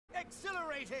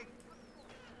Exhilarating.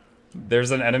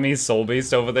 There's an enemy soul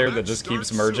beast over there that just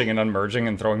keeps merging and unmerging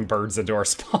and throwing birds into our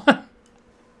spawn.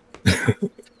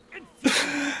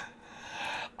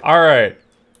 Alright.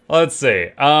 Let's see.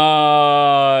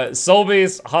 Soul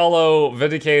Beast, Hollow,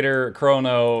 Vindicator,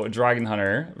 Chrono, Dragon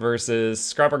Hunter versus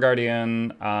Scrapper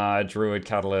Guardian, Druid,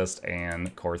 Catalyst,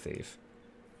 and Core Thief.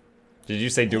 Did you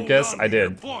say Dukas? I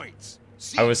did.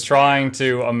 I was trying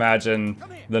to imagine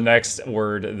the next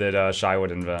word that Shai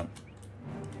would invent.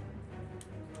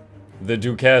 The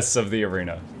Duchess of the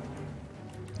arena.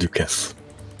 Duchess.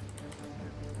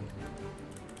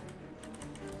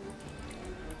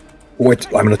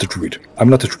 Wait, I'm not a druid. I'm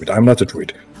not a druid. I'm not a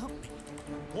druid.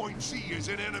 Point C is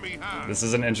in enemy hands. This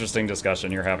is an interesting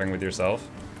discussion you're having with yourself.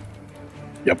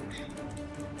 Yep.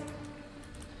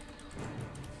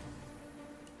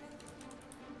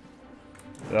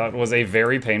 That was a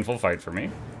very painful fight for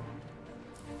me.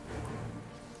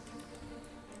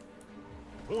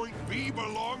 Point B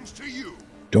belongs to you.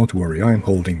 Don't worry, I'm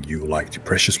holding you like the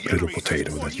precious little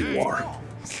potato that you are.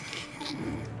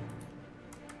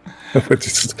 What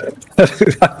is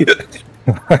that?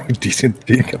 I didn't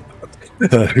think about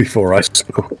that before I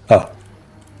spoke.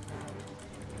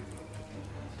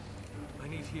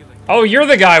 Oh, you're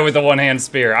the guy with the one-hand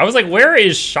spear. I was like, where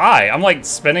is Shai? I'm like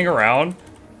spinning around.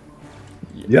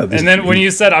 Yeah. And then when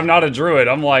you said I'm not a druid,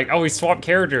 I'm like, oh, we swapped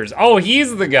characters. Oh,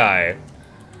 he's the guy.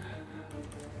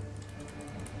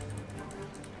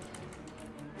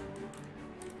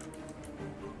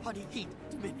 Body heat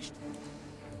diminished.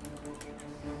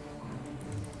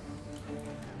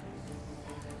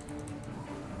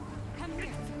 Come here,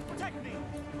 protect me.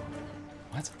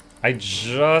 What? I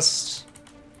just...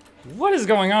 What is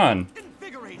going on?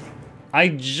 Invigorating. I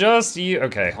just...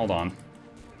 Okay, hold on.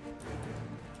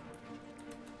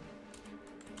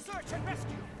 Search and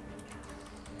rescue.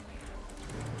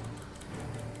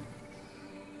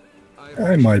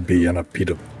 I might be in a bit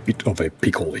of a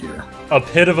pickle here. A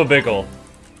pit of a bickle.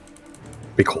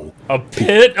 Pickle. A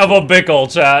pit of a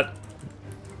bickle, chat.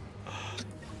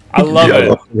 I love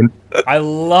it. I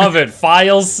love it.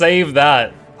 Files save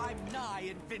that. I'm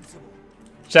nigh invincible.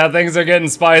 Chat, things are getting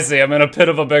spicy. I'm in a pit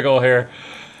of a bickle here.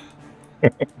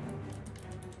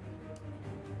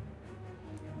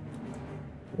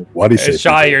 What is Hey, it?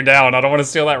 Shai, you're down. I don't want to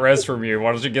steal that res from you.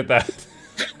 Why don't you get that?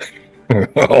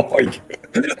 Oh,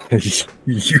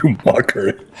 you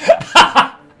mucker.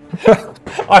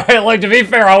 Alright, like, to be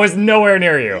fair, I was nowhere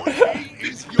near you.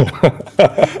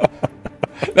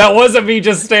 That wasn't me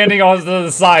just standing on the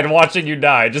side watching you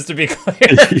die, just to be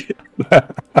clear.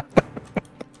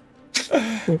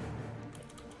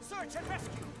 Search and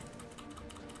rescue.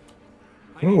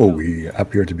 Oh, we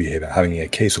appear to be having a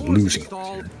case of losing.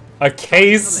 Here. A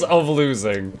case of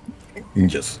losing.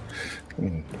 Yes.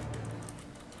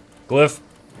 Glyph.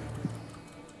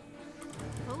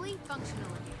 Fully functional.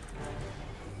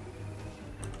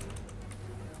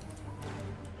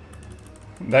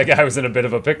 That guy was in a bit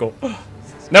of a pickle.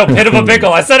 No, pit of a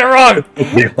pickle. I said it wrong.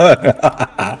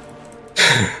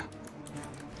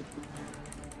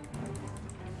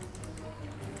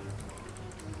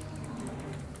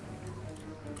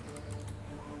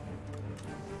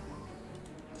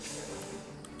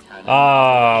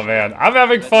 Oh man, I'm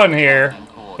having fun here,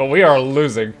 but we are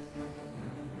losing.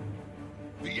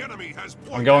 The enemy has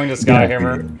I'm going to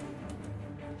Skyhammer.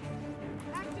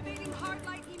 Activating hard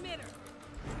light emitter.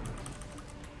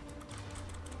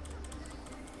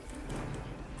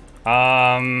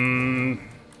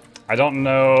 I don't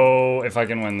know if I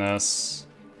can win this.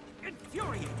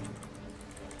 Infuriating.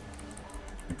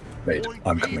 Wait, Point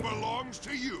I'm B coming. belongs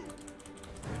to you.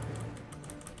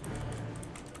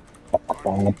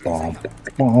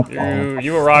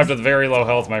 You arrived with very low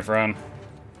health, my friend.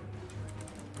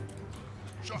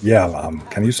 Yeah,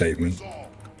 can you save me?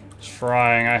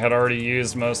 Trying. I had already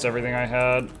used most everything I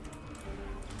had.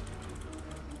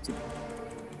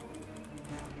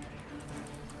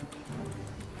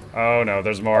 Oh no,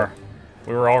 there's more.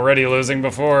 We were already losing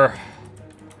before.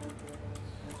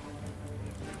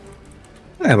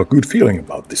 I have a good feeling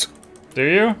about this. Do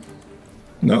you?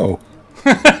 No.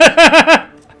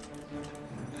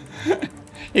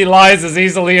 He lies as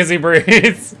easily as he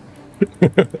breathes.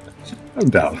 I'm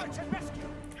down. Search and rescue.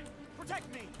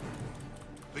 Protect me.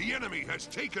 The enemy has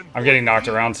taken. I'm getting knocked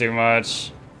around too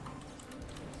much.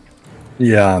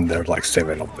 Yeah, and there's like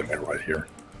 7 of them right here.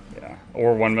 Yeah.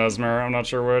 Or one Mesmer, I'm not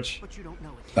sure which. But you don't know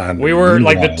it. And We were,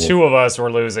 like, the meanwhile- 2 of us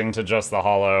were losing to just the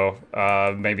Hollow.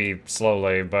 Maybe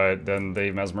slowly, but then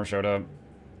the Mesmer showed up.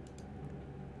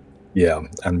 Yeah,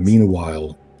 and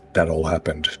meanwhile, that all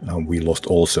happened. We lost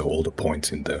also all the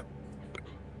points in the...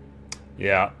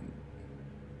 Yeah.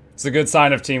 It's a good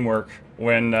sign of teamwork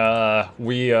when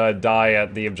we die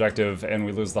at the objective and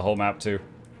we lose the whole map too.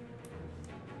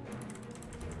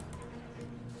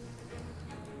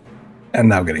 And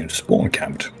now getting spawn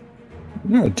camped.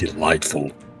 Oh,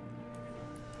 delightful.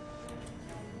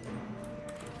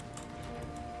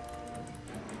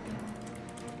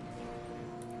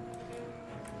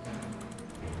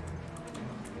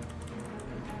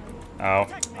 Oh,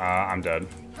 I'm dead.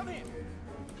 Come in.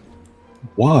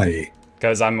 Why?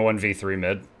 Because I'm 1v3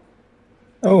 mid.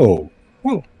 Oh,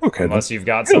 well, okay. Unless then. you've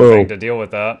got Hello. something to deal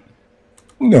with that.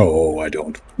 No, I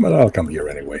don't. But I'll come here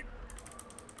anyway.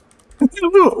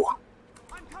 Hello.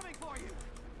 I'm coming for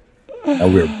you. Now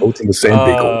we're both in the same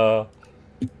vehicle.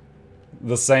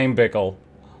 The same bickle.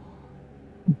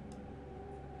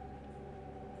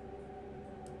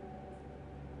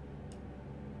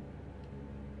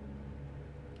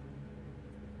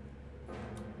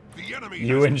 The enemy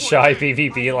You has and point Shy A.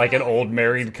 PvP like an old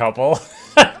married couple.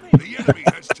 The enemy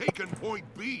has taken point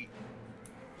B.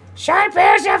 Shy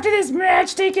Bears, after this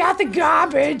match, take out the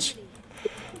garbage.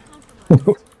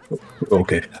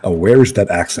 Okay, where is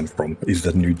that accent from? Is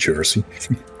that New Jersey?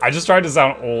 I just tried to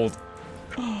sound old.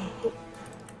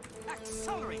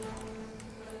 Accelerate.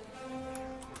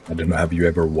 I don't know, have you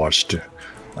ever watched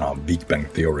Big Bang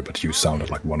Theory, but you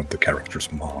sounded like one of the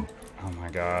characters' mom. Oh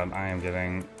my god, I am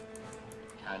getting...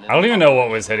 I don't even know what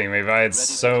was hitting me, but I had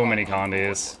so many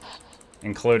condies.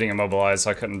 Including immobilized,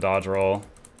 so I couldn't dodge roll.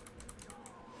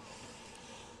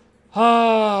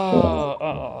 Oh,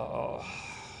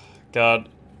 God.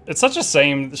 It's such a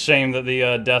shame that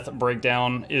the death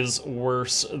breakdown is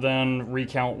worse than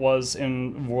Recount was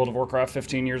in World of Warcraft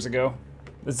 15 years ago.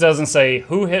 This doesn't say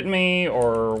who hit me,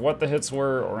 or what the hits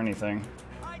were, or anything.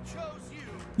 I chose you.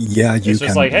 Yeah, you It's can.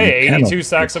 just like, hey, you 82 cannot-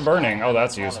 stacks of burning. Oh,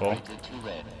 that's useful.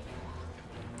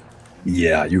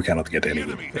 Yeah, you cannot get any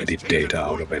data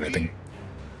out of anything.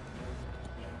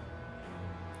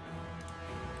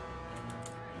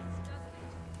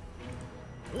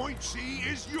 Point C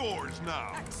is yours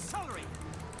now. Accelerate.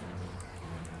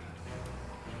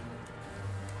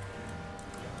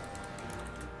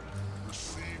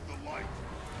 Receive the light.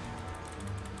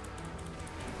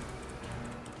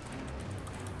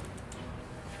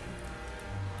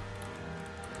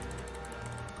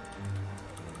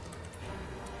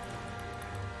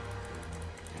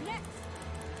 Next.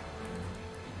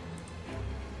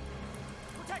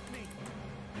 Protect me.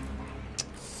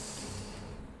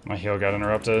 My heal got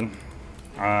interrupted.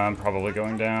 I'm probably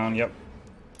going down. Yep.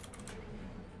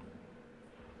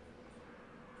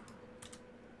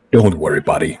 Don't worry,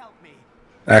 buddy. Help me.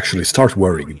 Actually, start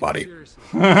worrying, buddy.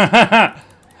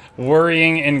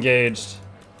 Worrying engaged.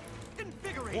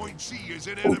 Invigorate. Point C is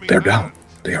in Oh, enemy they're down. hands.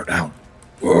 They are down.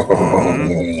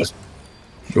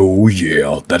 Oh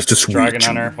yeah, that's the sweet. Dragon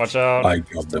Hunter, watch out. I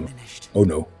got them. Oh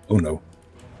no, oh no.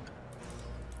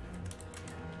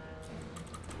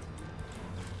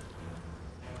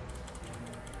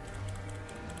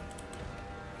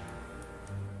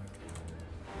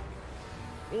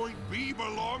 Point B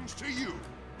belongs to you.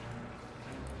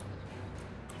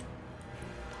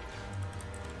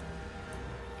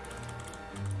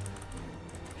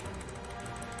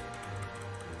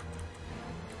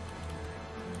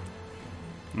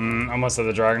 I almost had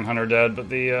the Dragon Hunter dead, but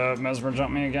the Mesmer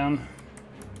jumped me again.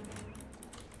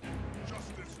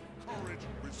 Justice, courage,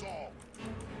 resolve.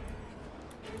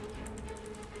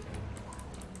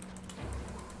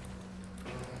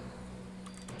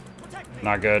 Protect me.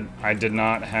 Not good. I did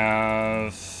not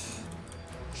have...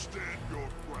 Stand your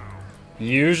ground.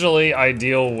 Usually I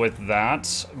deal with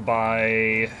that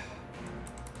by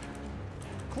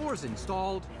Cores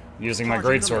installed. using my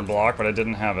greatsword block, but I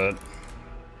didn't have it.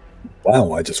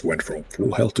 Wow, I just went from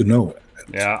full health to no.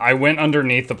 Yeah, I went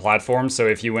underneath the platform, so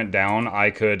if you went down, I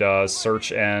could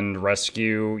search and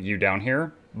rescue you down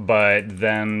here. But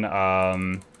then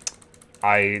the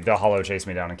Hollow chased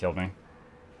me down and killed me.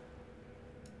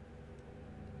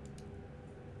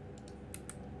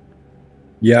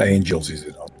 Yeah, Angels is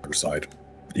on the other side.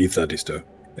 If that is the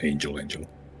angel.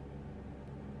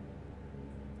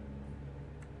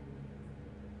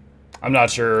 I'm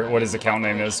not sure what his account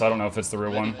name is, so I don't know if it's the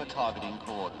real one. For targeting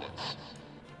coordinates.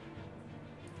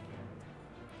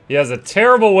 He has a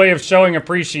terrible way of showing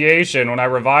appreciation when I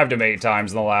revived him 8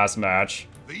 times in the last match.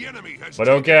 The enemy has But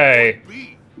taken okay. point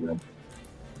B.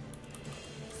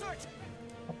 Search.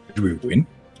 Did we win?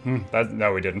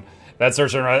 No, we didn't. That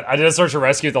search and I did a search and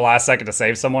rescue at the last second to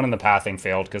save someone, and the pathing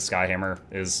failed because Skyhammer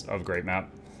is a great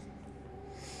map.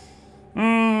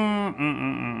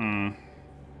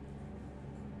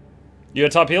 You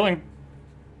had top healing.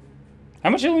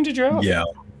 How much healing did you have? Yeah.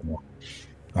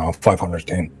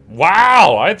 510.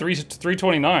 Wow, I had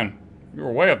 329. You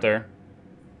were way up there.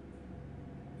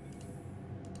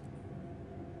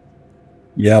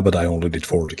 Yeah, but I only did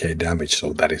 40k damage,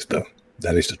 so that is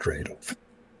the trade-off.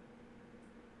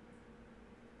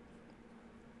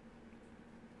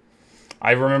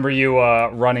 I remember you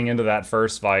running into that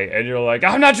first fight, and you're like,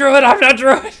 "I'm not Druid. I'm not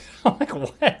Druid." I'm like,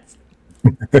 "What?"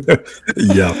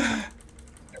 Yeah.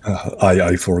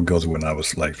 I forgot when I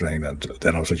was like playing that.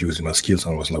 Then I was like, using my skills,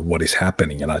 and I was like, "What is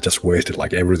happening?" And I just wasted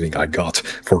like everything I got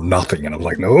for nothing. And I was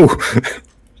like, "No."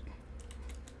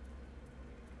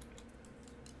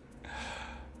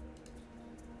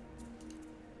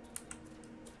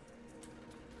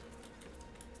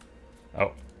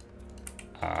 Oh.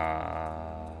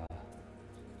 I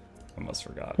almost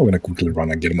forgot. I'm gonna quickly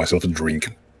run and get myself a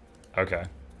drink. Okay.